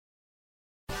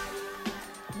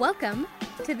Welcome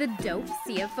to the Dope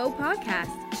CFO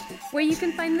podcast, where you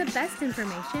can find the best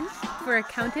information for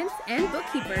accountants and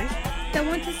bookkeepers that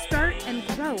want to start and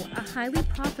grow a highly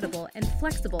profitable and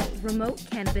flexible remote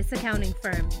cannabis accounting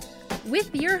firm.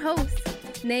 With your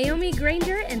hosts, Naomi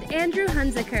Granger and Andrew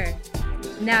Hunziker.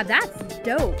 Now that's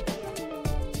dope.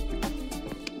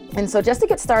 And so just to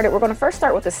get started, we're going to first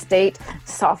start with the state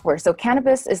software. So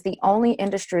cannabis is the only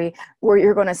industry where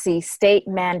you're going to see state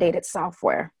mandated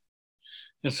software.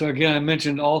 And so again, I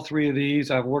mentioned all three of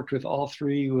these. I've worked with all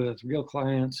three with real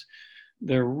clients.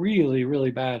 They're really,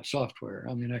 really bad software.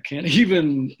 I mean, I can't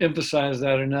even emphasize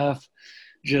that enough.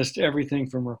 Just everything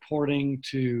from reporting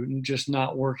to just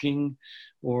not working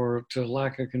or to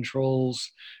lack of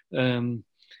controls.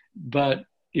 But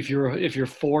if you're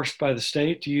forced by the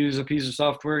state to use a piece of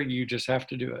software, you just have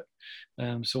to do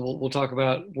it. So we'll talk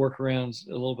about workarounds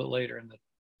a little bit later in the.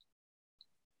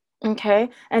 Okay.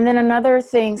 And then another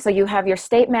thing, so you have your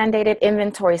state mandated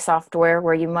inventory software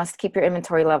where you must keep your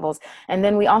inventory levels. And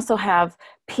then we also have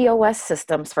POS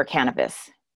systems for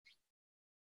cannabis.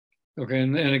 Okay.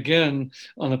 And again,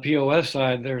 on the POS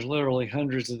side, there's literally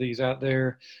hundreds of these out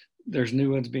there. There's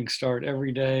new ones being started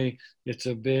every day. It's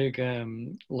a big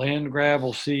land grab.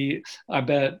 We'll see, I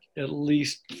bet at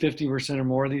least 50% or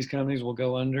more of these companies will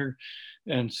go under.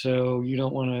 And so you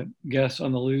don't want to guess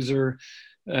on the loser.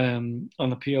 On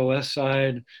the POS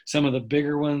side, some of the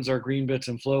bigger ones are Greenbits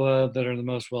and FlowHub that are the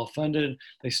most well-funded.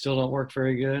 They still don't work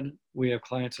very good. We have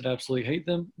clients that absolutely hate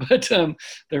them, but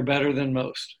they're better than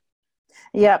most.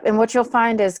 Yep. And what you'll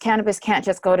find is cannabis can't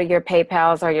just go to your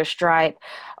PayPals or your Stripe,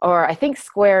 or I think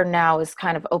Square now is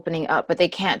kind of opening up, but they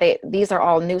can't. These are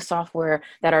all new software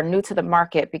that are new to the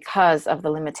market because of the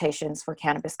limitations for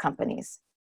cannabis companies.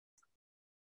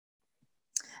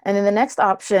 And then the next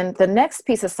option, the next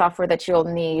piece of software that you'll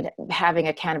need having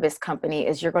a cannabis company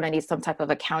is you're going to need some type of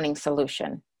accounting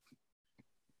solution.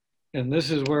 And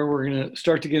this is where we're going to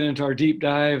start to get into our deep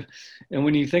dive. And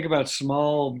when you think about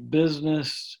small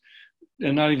business,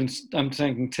 and not even, I'm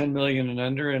thinking 10 million and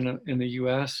under in the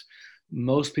US,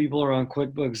 most people are on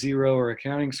QuickBooks Zero or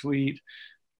Accounting Suite.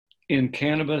 In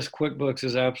cannabis, QuickBooks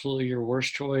is absolutely your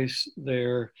worst choice.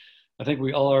 I think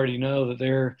we all already know that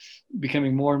they're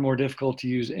becoming more and more difficult to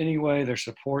use anyway. Their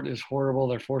support is horrible.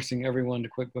 They're forcing everyone to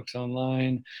QuickBooks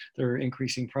Online. They're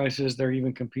increasing prices. They're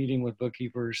even competing with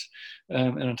bookkeepers.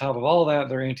 And on top of all that,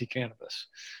 they're anti-cannabis.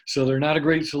 So they're not a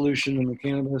great solution in the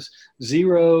cannabis.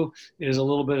 Zero is a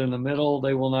little bit in the middle.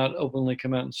 They will not openly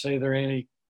come out and say they're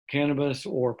anti-cannabis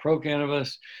or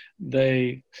pro-cannabis.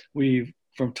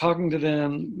 From talking to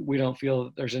them, we don't feel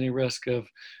that there's any risk of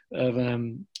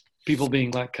people being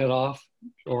like cut off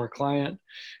or a client.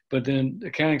 But then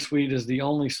Accounting Suite is the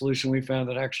only solution we found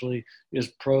that actually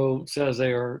says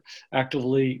they are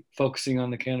actively focusing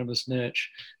on the cannabis niche.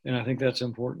 And I think that's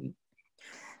important.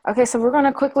 Okay, so we're going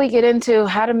to quickly get into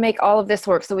how to make all of this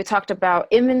work. So we talked about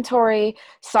inventory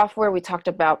software, we talked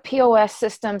about POS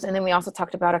systems, and then we also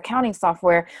talked about accounting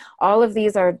software. All of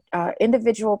these are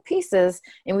individual pieces,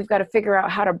 and we've got to figure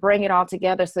out how to bring it all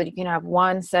together so that you can have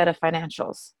one set of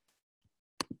financials.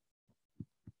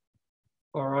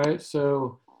 All right,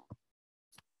 so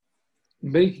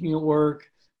making it work,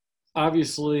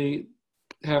 obviously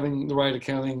having the right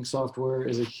accounting software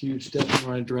is a huge step in the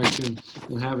right direction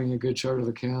and having a good chart of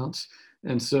accounts.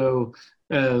 And so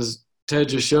as Ted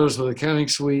just showed us with Accounting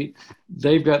Suite,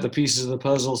 they've got the pieces of the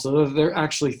puzzle. So they're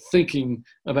actually thinking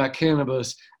about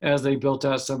cannabis as they built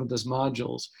out some of these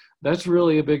modules. That's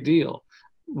really a big deal.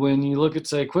 When you look at,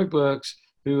 say, QuickBooks,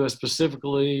 who is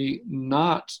specifically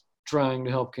not trying to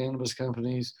help cannabis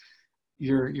companies,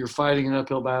 you're fighting an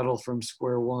uphill battle from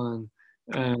square one.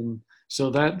 So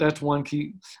that's one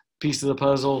key piece of the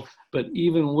puzzle. But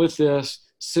even with this,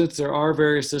 since there are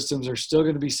various systems, there's still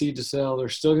going to be seed to sell,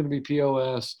 there's still going to be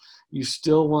POS. You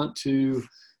still want to,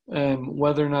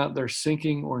 whether or not they're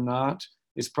syncing or not,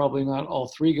 it's probably not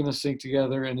all three going to sync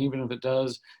together. And even if it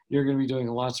does, you're going to be doing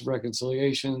lots of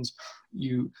reconciliations.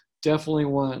 You definitely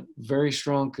want very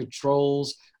strong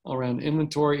controls around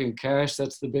inventory and cash.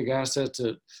 That's the big asset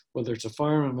to whether it's a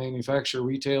farm, a manufacturer,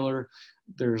 retailer.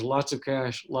 There's lots of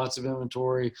cash, lots of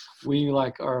inventory. We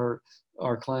like our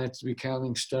clients to be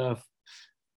counting stuff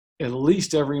at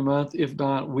least every month, if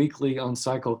not weekly, on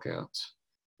cycle counts.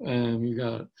 You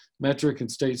got metric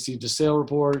and state seed to sale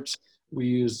reports. We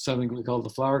use something we call the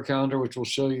flower calendar, which we'll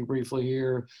show you briefly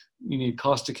here. You need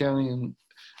cost accounting and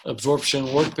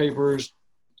absorption work papers,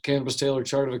 Cannabis tailored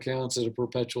chart of accounts, and a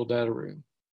perpetual data room.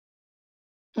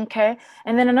 Okay.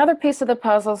 And then another piece of the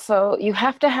puzzle. So you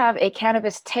have to have a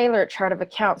cannabis tailored chart of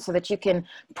accounts so that you can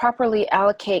properly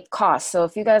allocate costs. So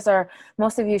if you guys are,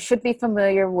 most of you should be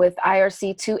familiar with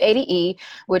IRC 280E,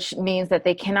 which means that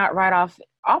they cannot write off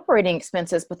operating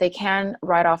expenses, but they can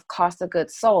write off cost of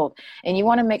goods sold. And you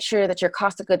want to make sure that your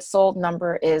cost of goods sold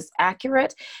number is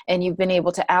accurate and you've been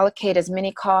able to allocate as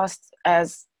many costs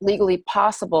as legally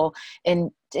possible.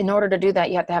 And in order to do that,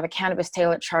 you have to have a cannabis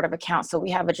tailored chart of accounts. So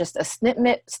we have just a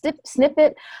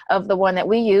snippet of the one that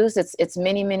we use. It's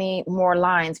many, many more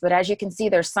lines. But as you can see,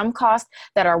 there's some costs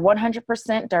that are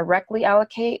 100% directly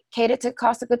allocated to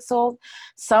cost of goods sold.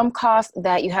 Some costs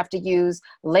that you have to use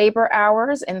labor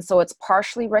hours. And so it's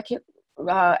partially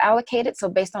allocated. So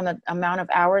based on the amount of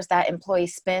hours that employee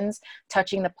spends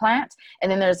touching the plant.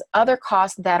 And then there's other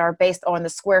costs that are based on the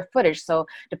square footage. So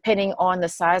depending on the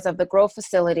size of the grow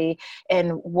facility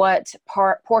and what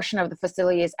portion of the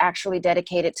facility is actually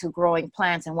dedicated to growing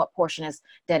plants and what portion is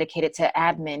dedicated to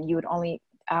admin, you would only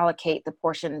allocate the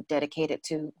portion dedicated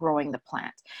to growing the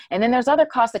plant. And then there's other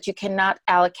costs that you cannot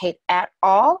allocate at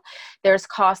all. There's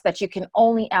costs that you can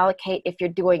only allocate if you're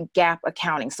doing GAAP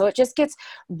accounting. So it just gets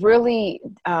really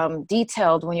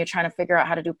detailed when you're trying to figure out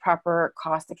how to do proper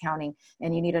cost accounting,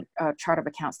 and you need a chart of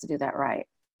accounts to do that right.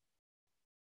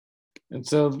 And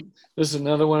so this is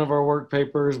another one of our work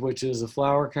papers, which is a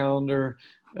flower calendar.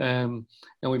 And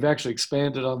we've actually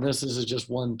expanded on this. This is just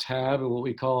one tab of what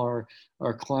we call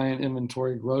our client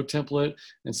inventory grow template.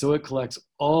 And so it collects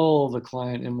all the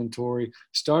client inventory,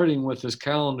 starting with this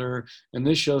calendar. And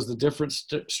this shows the different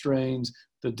strains,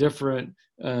 the different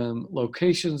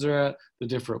locations they're at, the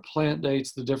different plant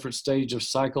dates, the different stage of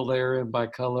cycle they're in by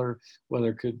color, whether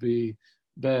it could be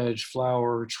veg,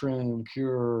 flower, trim,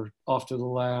 cure, off to the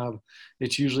lab.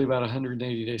 It's usually about a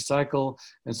 180-day cycle.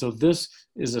 And so this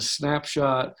is a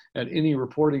snapshot at any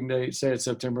reporting date, say it's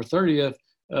September 30th,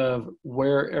 of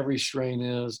where every strain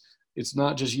is. It's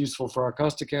not just useful for our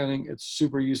cost accounting, it's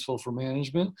super useful for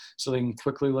management. So they can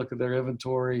quickly look at their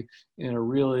inventory in a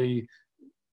really,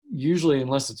 usually,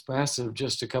 unless it's massive,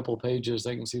 just a couple of pages,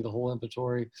 they can see the whole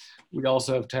inventory. We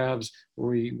also have tabs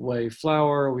where we weigh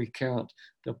flour, we count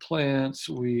the plants,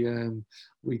 we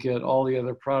get all the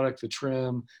other product, the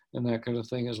trim, and that kind of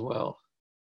thing as well.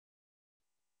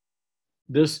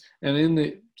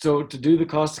 So to do the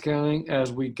cost accounting,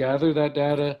 as we gather that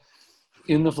data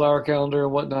in the flower calendar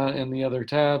and whatnot and the other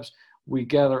tabs, we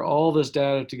gather all this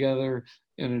data together,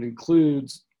 and it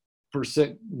includes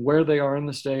percent where they are in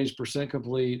the stage, percent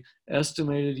complete,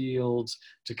 estimated yields,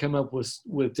 to come up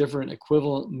with different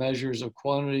equivalent measures of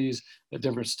quantities at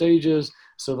different stages,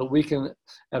 so that we can,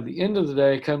 at the end of the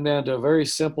day, come down to a very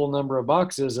simple number of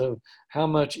boxes of how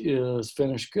much is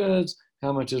finished goods,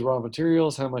 how much is raw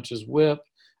materials, how much is WIP,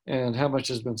 and how much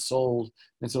has been sold.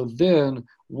 And so then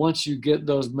once you get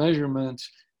those measurements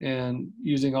and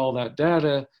using all that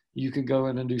data, you can go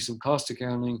in and do some cost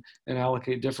accounting and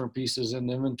allocate different pieces in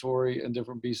inventory and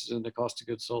different pieces in the cost of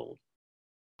goods sold.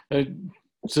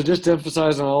 So just to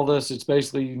emphasize on all this, it's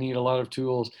basically you need a lot of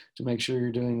tools to make sure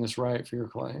you're doing this right for your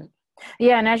client.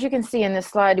 Yeah, and as you can see in this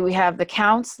slide, we have the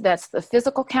counts, that's the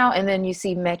physical count, and then you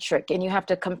see metric, and you have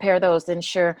to compare those to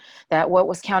ensure that what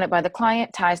was counted by the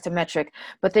client ties to metric.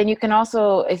 But then you can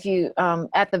also, if you,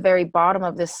 at the very bottom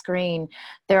of this screen,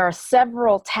 there are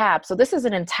several tabs. So this is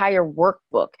an entire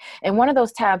workbook, and one of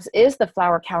those tabs is the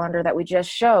flower calendar that we just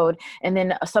showed, and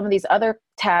then some of these other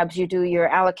tabs, you do your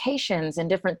allocations and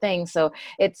different things. So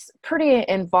it's pretty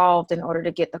involved in order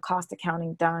to get the cost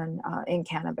accounting done in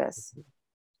cannabis.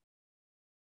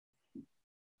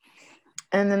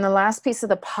 And then the last piece of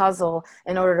the puzzle,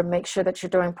 in order to make sure that you're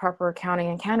doing proper accounting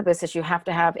in cannabis, is you have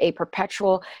to have a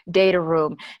perpetual data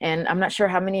room. And I'm not sure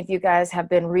how many of you guys have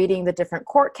been reading the different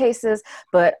court cases,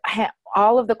 but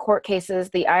all of the court cases,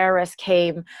 the IRS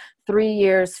came 3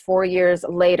 years, 4 years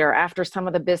later, after some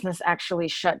of the business actually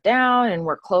shut down and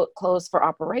were closed for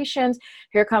operations.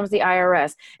 Here comes the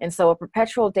IRS. And so a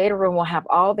perpetual data room will have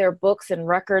all their books and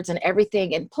records and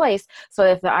everything in place. So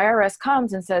if the IRS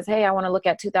comes and says, hey, I want to look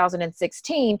at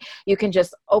 2016, you can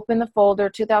just open the folder,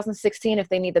 2016. If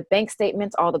they need the bank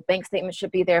statements, all the bank statements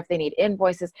should be there. If they need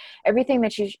invoices, everything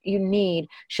that you need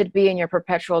should be in your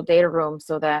perpetual data room,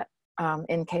 so that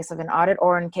in case of an audit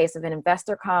or in case of an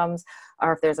investor comes,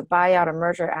 or if there's a buyout, a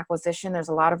merger, acquisition, there's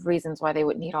a lot of reasons why they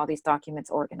would need all these documents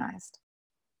organized.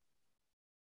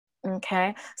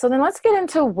 Okay, so then let's get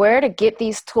into where to get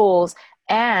these tools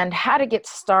and how to get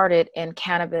started in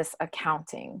cannabis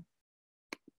accounting.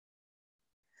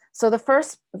 So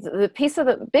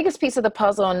the biggest piece of the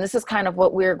puzzle, and this is kind of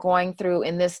what we're going through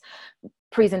in this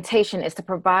presentation, is to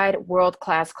provide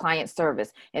world-class client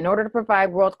service. In order to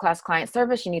provide world-class client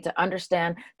service, you need to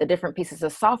understand the different pieces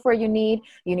of software you need.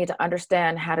 You need to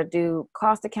understand how to do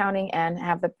cost accounting and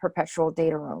have the perpetual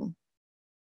data room.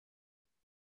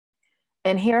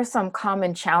 And here are some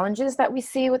common challenges that we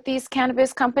see with these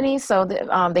cannabis companies. So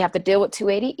they have to deal with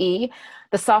 280E.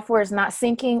 The software is not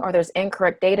syncing, or there's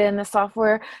incorrect data in the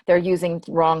software. They're using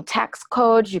wrong tax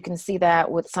codes. You can see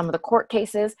that with some of the court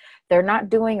cases. They're not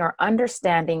doing or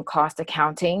understanding cost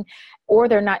accounting, or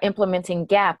they're not implementing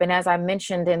GAAP. And as I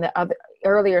mentioned in the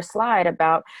earlier slide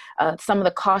about some of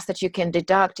the costs that you can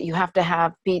deduct, you have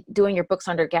to be doing your books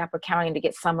under GAAP accounting to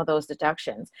get some of those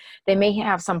deductions. They may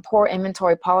have some poor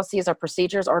inventory policies or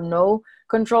procedures, or no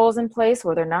controls in place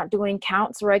where they're not doing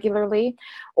counts regularly,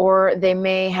 or they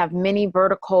may have many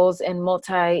verticals and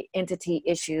multi-entity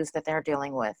issues that they're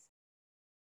dealing with.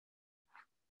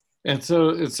 And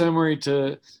so, in summary,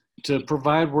 to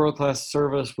provide world-class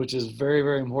service, which is very,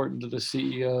 very important to the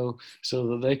CEO, so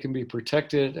that they can be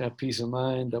protected, have peace of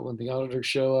mind that when the auditors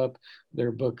show up,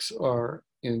 their books are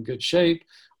in good shape,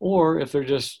 or if they're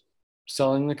just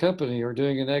selling the company or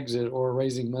doing an exit or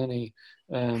raising money,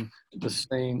 the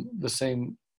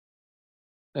same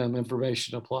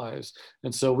information applies.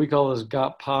 And so we call this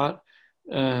GOT pot.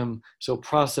 So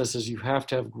processes, you have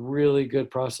to have really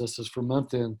good processes for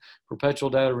month-end, perpetual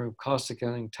data room, cost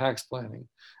accounting, tax planning.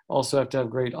 Also have to have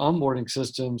great onboarding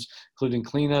systems, including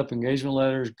cleanup, engagement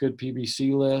letters, good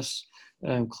PBC lists.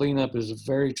 Cleanup is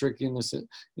very tricky in this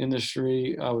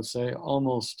industry. I would say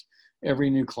almost every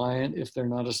new client, if they're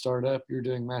not a startup, you're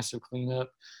doing massive cleanup.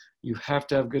 You have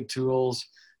to have good tools.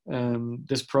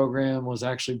 This program was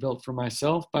actually built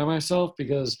by myself,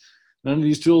 because none of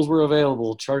these tools were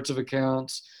available. Charts of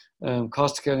accounts,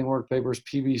 cost accounting work papers,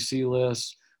 PBC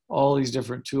lists, all these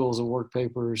different tools and work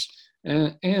papers,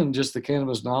 and just the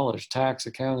cannabis knowledge, tax,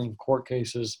 accounting, court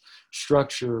cases,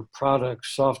 structure,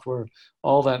 products, software,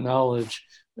 all that knowledge,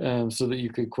 so that you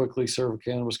could quickly serve a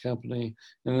cannabis company.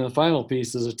 And then the final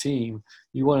piece is a team.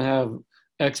 You want to have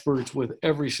experts with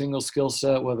every single skill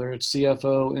set, whether it's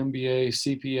CFO, MBA,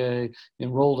 CPA,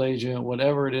 enrolled agent,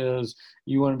 whatever it is,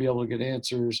 you want to be able to get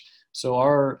answers. So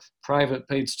our private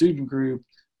paid student group,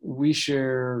 we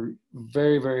share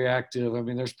very, very active. I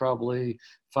mean, there's probably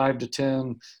 5 to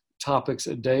 10 topics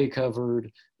a day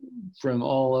covered from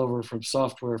all over, from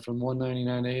software, from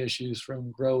 199A issues,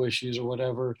 from grow issues or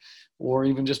whatever, or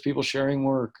even just people sharing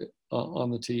work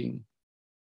on the team.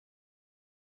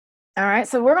 All right,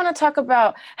 so we're going to talk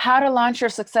about how to launch your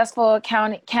successful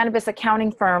cannabis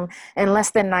accounting firm in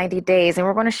less than 90 days. And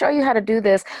we're going to show you how to do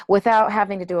this without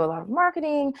having to do a lot of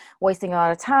marketing, wasting a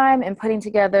lot of time, and putting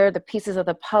together the pieces of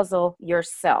the puzzle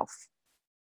yourself.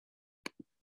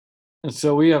 And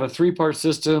so we have a 3-part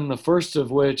system, the first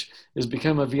of which is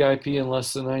become a VIP in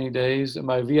less than 90 days. And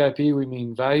by VIP, we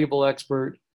mean valuable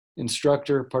expert,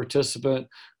 instructor, participant.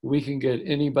 We can get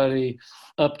anybody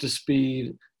up to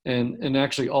speed, and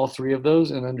actually all 3 of those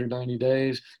in under 90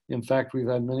 days. In fact, we've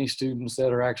had many students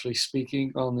that are actually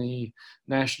speaking on the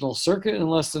national circuit in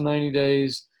less than 90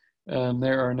 days.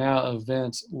 There are now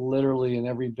events literally in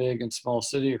every big and small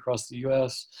city across the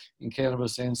US in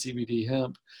cannabis and CBD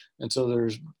hemp. And so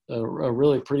there's a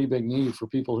really pretty big need for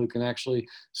people who can actually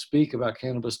speak about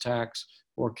cannabis tax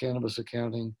or cannabis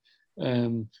accounting.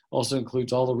 Also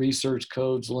includes all the research,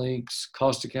 codes, links,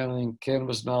 cost accounting,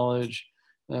 cannabis knowledge,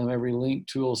 every link,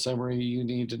 tool, summary you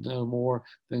need to know more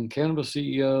than cannabis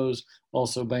CEOs,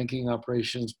 also banking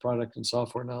operations, product and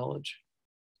software knowledge.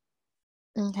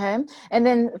 Okay, and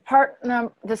then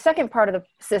the second part of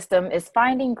the system is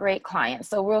finding great clients.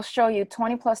 So we'll show you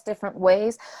 20 plus different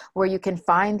ways where you can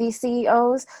find these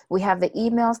CEOs. We have the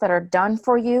emails that are done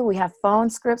for you. We have phone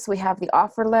scripts. We have the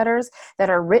offer letters that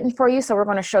are written for you. So we're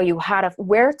going to show you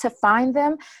where to find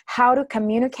them, how to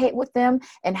communicate with them,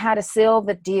 and how to seal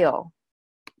the deal.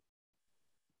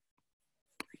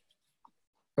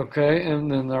 Okay,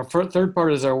 and then our third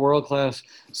part is our world-class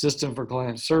system for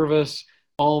client service.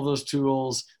 All of those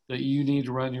tools that you need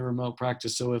to run your remote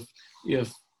practice. So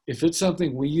if it's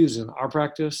something we use in our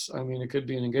practice, I mean, it could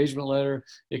be an engagement letter,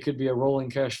 it could be a rolling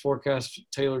cash forecast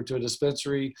tailored to a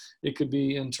dispensary, it could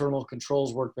be internal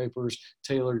controls work papers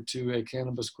tailored to a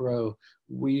cannabis grow.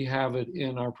 We have it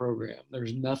in our program.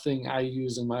 There's nothing I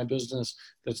use in my business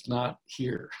that's not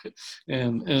here.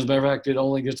 And as a matter of fact, it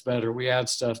only gets better. We add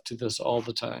stuff to this all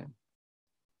the time.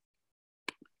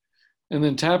 And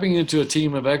then tapping into a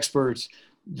team of experts.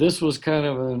 This was kind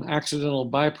of an accidental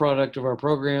byproduct of our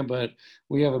program, but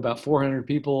we have about 400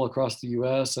 people across the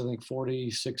US, I think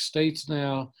 46 states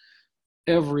now.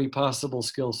 every possible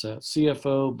skill set: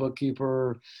 CFO,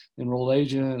 bookkeeper, enrolled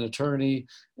agent, attorney.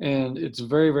 And it's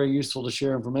very, very useful to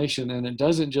share information. And it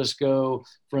doesn't just go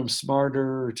from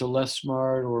smarter to less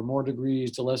smart or more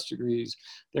degrees to less degrees.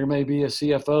 There may be a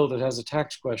CFO that has a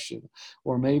tax question,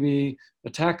 or maybe a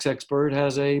tax expert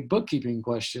has a bookkeeping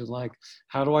question, like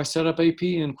how do I set up AP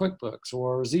in QuickBooks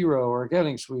or Xero or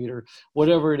Accounting Suite or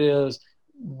whatever it is.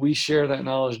 We share that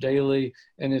knowledge daily,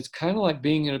 and it's kind of like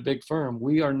being in a big firm.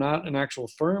 We are not an actual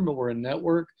firm, but we're a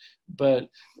network. But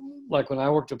like when I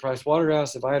worked at Price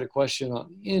Waterhouse, if I had a question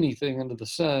on anything under the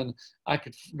sun, I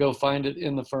could go find it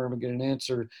in the firm and get an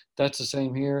answer. That's the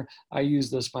same here. I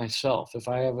use this myself. If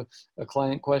I have a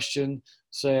client question,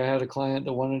 say I had a client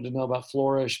that wanted to know about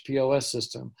Flourish POS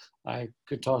system, I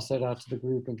could toss that out to the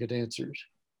group and get answers.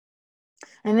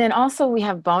 And then also we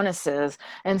have bonuses.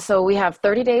 And so we have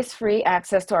 30 days free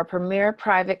access to our premier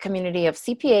private community of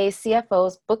CPAs,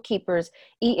 CFOs, bookkeepers,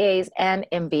 EAs, and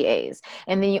MBAs.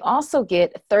 And then you also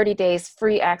get 30 days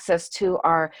free access to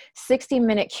our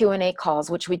 60-minute Q&A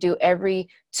calls, which we do every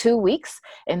 2 weeks.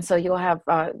 And so you'll have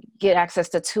get access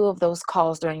to 2 of those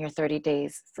calls during your 30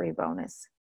 days free bonus.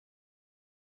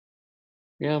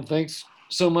 Yeah, thanks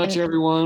so much, And everyone.